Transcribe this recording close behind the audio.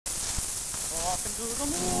Talking to the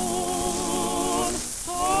moon,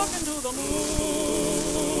 talking to the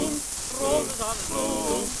moon. Roses are in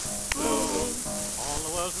bloom, bloom. All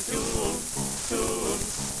the world's in tune, tune.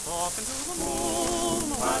 Talking to the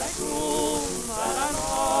moon while I croon that I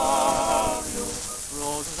love you.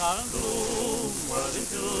 Roses are in bloom, world in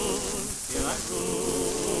tune, till I'm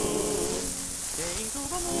through. Saying to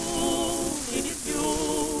the moon, it is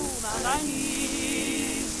June and I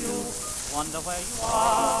need you. Wonder where you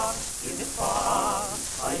are, is it far,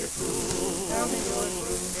 are you true? Tell me you're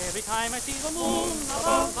true. Every time I see the moon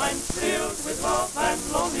above, I'm thrilled with love and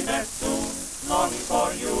loneliness too, longing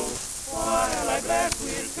for you. While I bless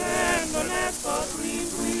with tenderness the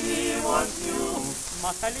dreams we once knew,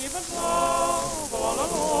 must I live and love all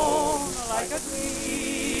alone like a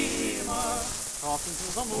dreamer, talking to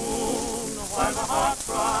the moon while my heart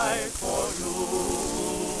cries for you.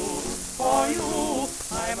 For you,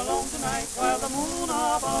 I'm alone tonight while the moon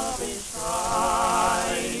above is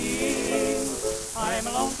shining. I'm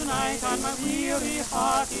alone tonight and my weary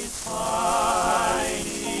heart is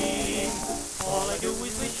pining. All I do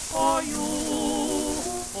is wish for you,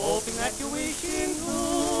 hoping that you're wishing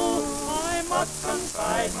too. I must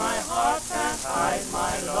confide my heart and hide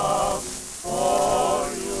my love for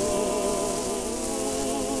you.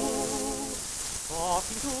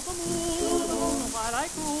 Talking to the moon while I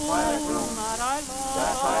croon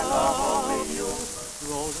that I love only you.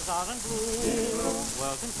 Roses are in bloom,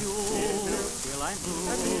 world's in tune, till I'm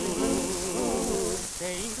blue.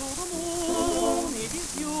 Saying to the moon, it is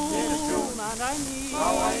you, and I need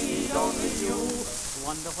only you.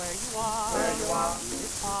 Wonder where you are, is it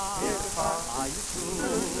far, are you true?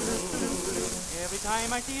 Every time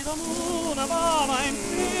I see the moon above, I'm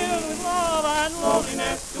filled with love and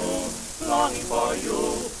loneliness too, longing for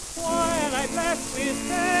you. While I bless with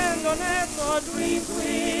tenderness the dreams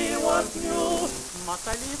we once knew, must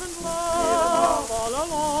I live and love all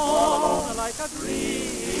alone like a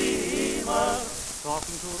dreamer,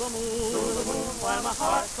 talking to the moon while my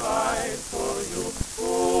heart cries for you.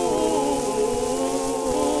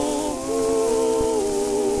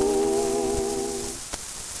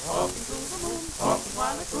 Talking to the moon, talking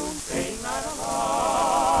while I croon, saying that I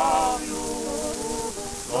love you.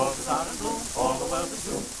 Roses are in bloom, all the world's in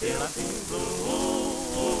tune, till I'm feeling blue.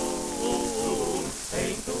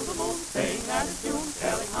 Saying to the moon, saying that it's June,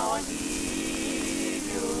 telling how I need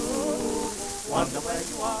you. Wonder where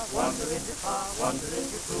you are, wonder if you're far, wonder if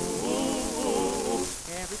you're true.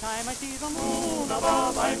 Every time I see the moon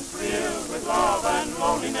above, I'm thrilled with love and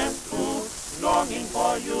loneliness too, longing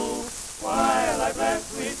for you. While I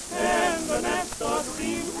bless with tenderness the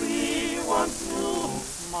dreams we once knew,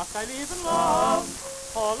 must I live in love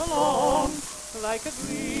all alone like a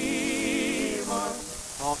dreamer,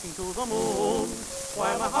 talking to the moon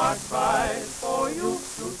while my heart cries for you,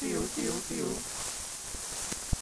 to you, to you, to you.